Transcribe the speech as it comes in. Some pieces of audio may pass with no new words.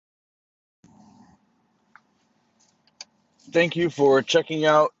Thank you for checking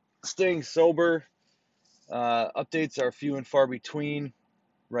out Staying Sober. Updates are few and far between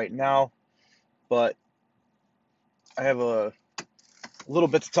right now, but I have a little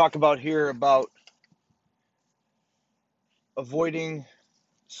bit to talk about here about avoiding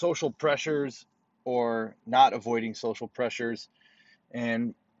social pressures or not avoiding social pressures,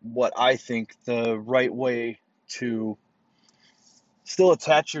 and what I think the right way to still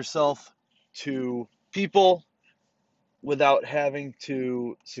attach yourself to people without having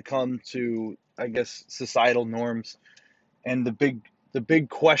to succumb to, I guess, societal norms. And the big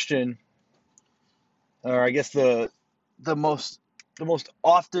question, or I guess the most the most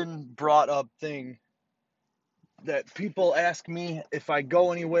often brought up thing that people ask me if I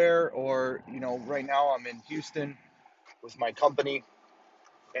go anywhere, or right now I'm in Houston with my company,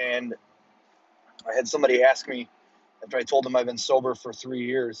 and I had somebody ask me after I told them I've been sober for 3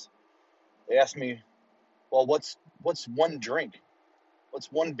 years. They asked me, well, what's one drink?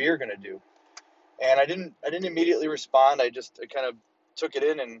 What's one beer gonna do? And I didn't immediately respond. I kind of took it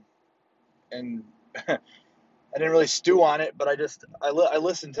in, and I didn't really stew on it, but I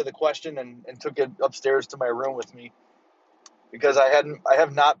listened to the question, and took it upstairs to my room with me, because I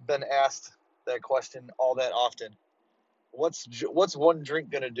have not been asked that question all that often. What's one drink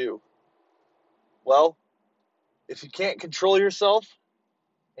gonna do? Well, if you can't control yourself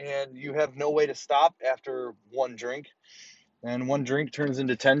and you have no way to stop after one drink, and one drink turns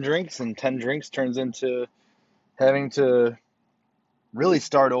into 10 drinks, and 10 drinks turns into having to really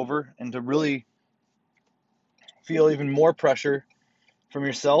start over, and to really feel even more pressure from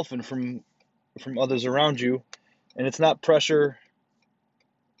yourself and from others around you. And it's not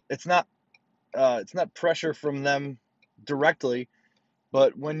it's not pressure from them directly,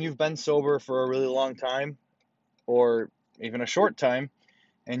 but when you've been sober for a really long time, or even a short time,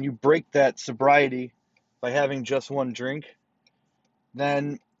 and you break that sobriety by having just one drink,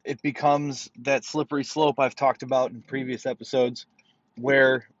 then it becomes that slippery slope I've talked about in previous episodes,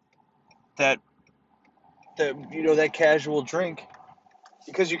 where that that casual drink,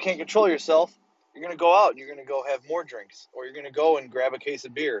 because you can't control yourself, you're going to go out and you're going to go have more drinks, or you're going to go and grab a case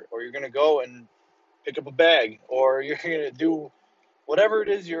of beer, or you're going to go and pick up a bag, or you're going to do whatever it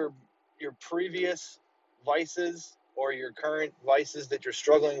is your previous vices or your current vices that you're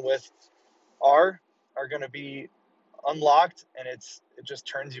struggling with are going to be unlocked, and it just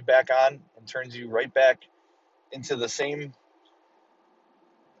turns you back on and turns you right back into the same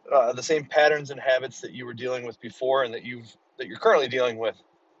patterns and habits that you were dealing with before, and that you're currently dealing with.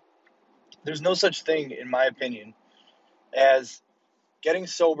 There's no such thing, in my opinion, as getting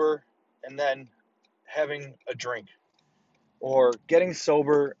sober and then having a drink, or getting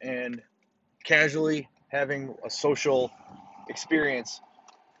sober and casually having a social experience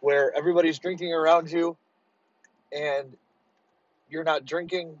where everybody's drinking around you and you're not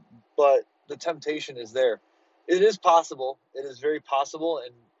drinking, but the temptation is there. It is possible. It is very possible.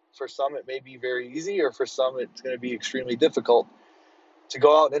 And for some, it may be very easy, or for some, it's going to be extremely difficult to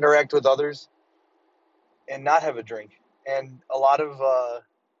go out and interact with others and not have a drink. And a lot of,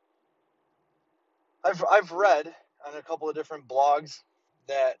 I've read on a couple of different blogs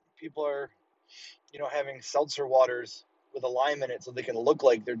that people are, having seltzer waters with a lime in it so they can look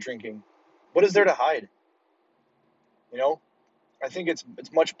like they're drinking. What is there to hide? You know, I think it's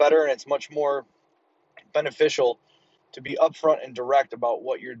much better, and it's much more beneficial to be upfront and direct about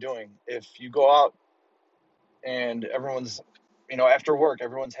what you're doing. If you go out and everyone's, after work,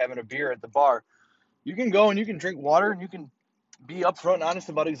 everyone's having a beer at the bar, you can go and you can drink water, and you can be upfront and honest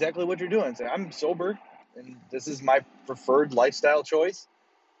about exactly what you're doing. Say, I'm sober, and this is my preferred lifestyle choice.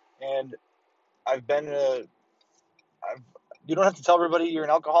 And I've been a, I've, you don't have to tell everybody you're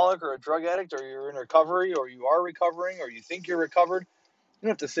an alcoholic or a drug addict, or you're in recovery, or you are recovering, or you think you're recovered. You don't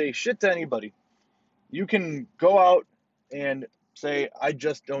have to say shit to anybody. You can go out and say, I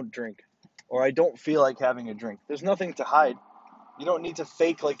just don't drink, or I don't feel like having a drink. There's nothing to hide. You don't need to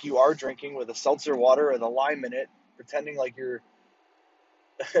fake like you are drinking with a seltzer water or the lime in it, pretending like you're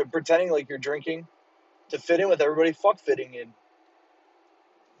pretending like you're drinking to fit in with everybody. Fuck fitting in.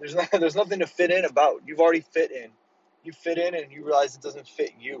 There's nothing to fit in about. You've already fit in. You fit in, and you realize it doesn't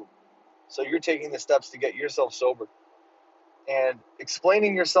fit you. So you're taking the steps to get yourself sober. And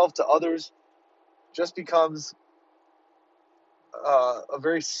explaining yourself to others just becomes a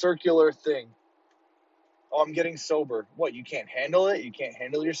very circular thing. Oh, I'm getting sober. What, you can't handle it? You can't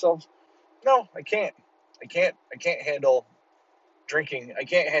handle yourself? No, I can't. I can't handle drinking. I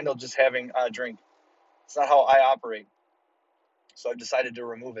can't handle just having a drink. It's not how I operate. So I've decided to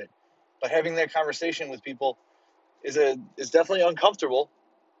remove it. But having that conversation with people is definitely uncomfortable,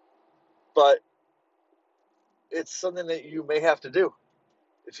 but it's something that you may have to do.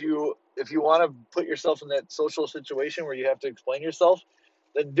 If you want to put yourself in that social situation where you have to explain yourself,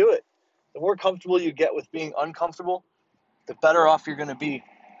 then do it. The more comfortable you get with being uncomfortable, the better off you're going to be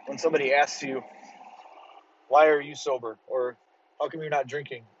when somebody asks you, why are you sober? Or how come you're not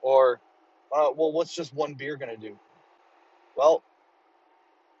drinking? Or, well, what's just one beer going to do? Well,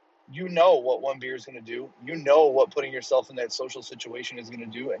 you know what one beer is going to do. You know what putting yourself in that social situation is going to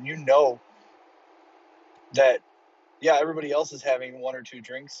do. And you know that, yeah, everybody else is having one or two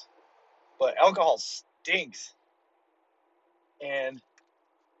drinks, but alcohol stinks. And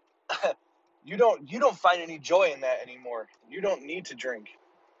you don't find any joy in that anymore. You don't need to drink.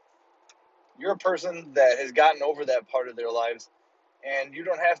 You're a person that has gotten over that part of their lives, and you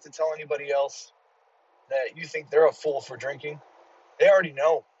don't have to tell anybody else that you think they're a fool for drinking. They already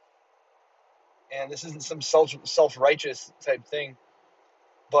know. And this isn't some self-righteous type thing,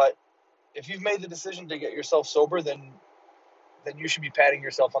 but if you've made the decision to get yourself sober, then you should be patting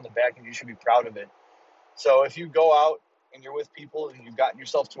yourself on the back and you should be proud of it. So if you go out and you're with people and you've gotten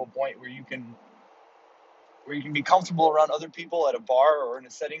yourself to a point where you can be comfortable around other people at a bar or in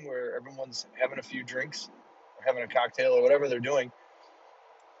a setting where everyone's having a few drinks or having a cocktail or whatever they're doing,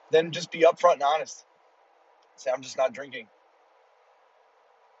 then just be upfront and honest. Say, I'm just not drinking.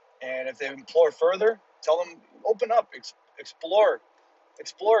 And if they implore further, tell them, open up, explore,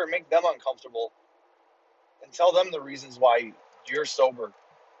 make them uncomfortable, and tell them the reasons why you're sober.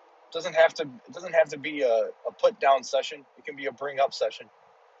 It doesn't have to be a put down session. It can be a bring up session.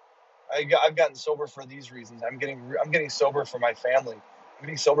 I've gotten sober for these reasons. I'm getting sober for my family. I'm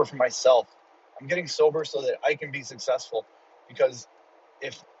getting sober for myself. I'm getting sober so that I can be successful. Because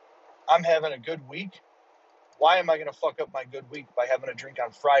if I'm having a good week, why am I going to fuck up my good week by having a drink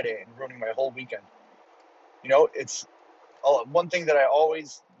on Friday and ruining my whole weekend? It's one thing that I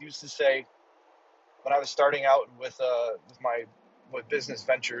always used to say when I was starting out with business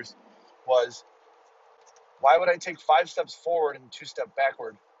ventures was, why would I take 5 steps forward and 2 steps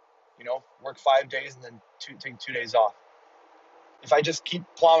backward? Work 5 days and then take 2 days off. If I just keep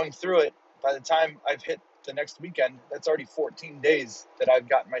plowing through it, by the time I've hit the next weekend, that's already 14 days that I've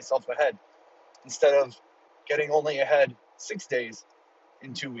gotten myself ahead, instead of getting only ahead 6 days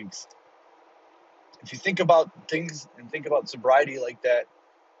in 2 weeks. If you think about things and think about sobriety like that,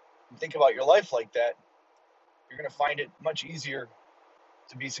 and think about your life like that, you're going to find it much easier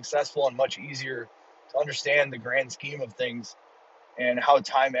to be successful and much easier to understand the grand scheme of things and how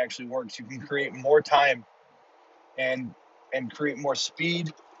time actually works. You can create more time and create more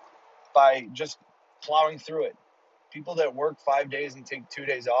speed by just plowing through it. People that work 5 days and take 2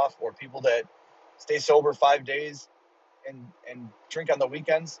 days off, or people that stay sober 5 days and drink on the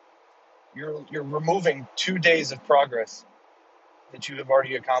weekends, you're removing 2 days of progress that you have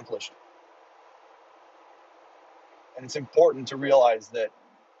already accomplished. And it's important to realize that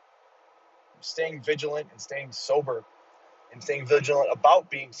staying vigilant and staying sober and staying vigilant about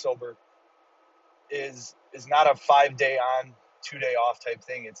being sober is not a 5-day on, 2-day off type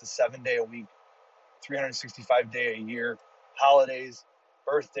thing. It's a 7-day a week, 365-day a year, holidays,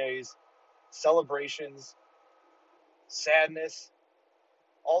 birthdays, celebrations, sadness.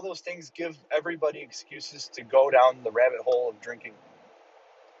 All those things give everybody excuses to go down the rabbit hole of drinking.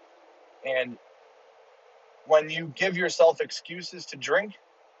 And when you give yourself excuses to drink,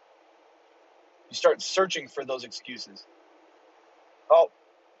 you start searching for those excuses. Oh,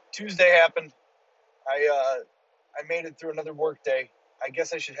 Tuesday happened. I made it through another work day. I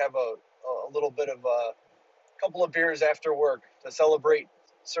guess I should have a little bit of a couple of beers after work to celebrate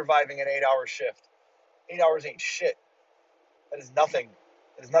surviving an 8-hour shift. 8 hours ain't shit. That is nothing.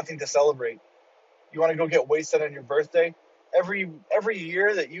 That is nothing to celebrate. You want to go get wasted on your birthday? Every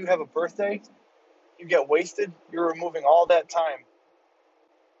year that you have a birthday, you get wasted, you're removing all that time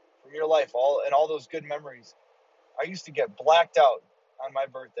from your life, all those good memories. I used to get blacked out on my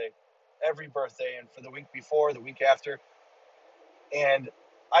birthday, every birthday, and for the week before, the week after. And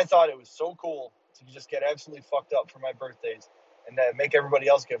I thought it was so cool to just get absolutely fucked up for my birthdays and make everybody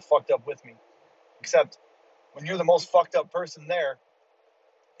else get fucked up with me. Except when you're the most fucked up person there,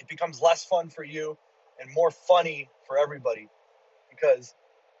 it becomes less fun for you and more funny for everybody, because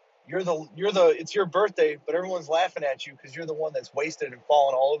it's your birthday, but everyone's laughing at you because you're the one that's wasted and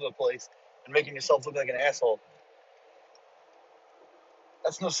falling all over the place and making yourself look like an asshole.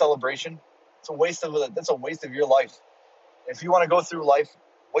 That's no celebration. That's a waste of your life. If you want to go through life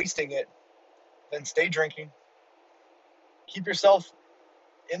wasting it, then stay drinking. Keep yourself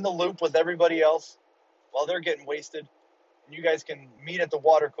in the loop with everybody else while they're getting wasted. And you guys can meet at the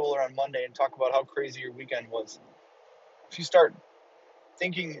water cooler on Monday and talk about how crazy your weekend was. If you start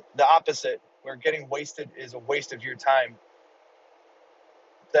thinking the opposite, where getting wasted is a waste of your time,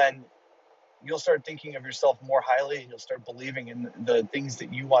 then you'll start thinking of yourself more highly and you'll start believing in the things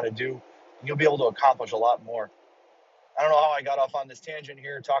that you want to do. And you'll be able to accomplish a lot more. I don't know how I got off on this tangent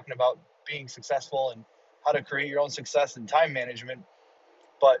here talking about being successful and how to create your own success in time management,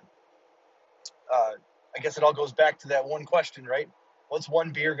 but I guess it all goes back to that one question, right? What's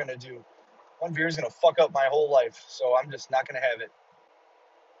one beer going to do? One beer is going to fuck up my whole life, so I'm just not going to have it.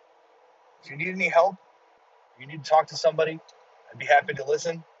 If you need any help, if you need to talk to somebody, I'd be happy to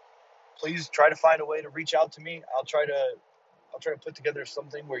listen. Please try to find a way to reach out to me. I'll try to put together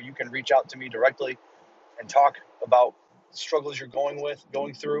something where you can reach out to me directly and talk about the struggles you're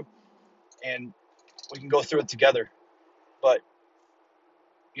going through, and we can go through it together. But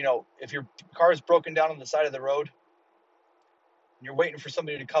if your car is broken down on the side of the road and you're waiting for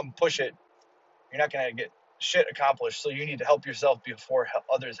somebody to come push it, you're not going to get shit accomplished. So you need to help yourself before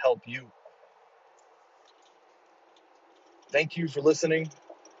others help you. Thank you for listening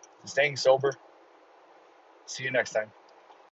and staying sober. See you next time.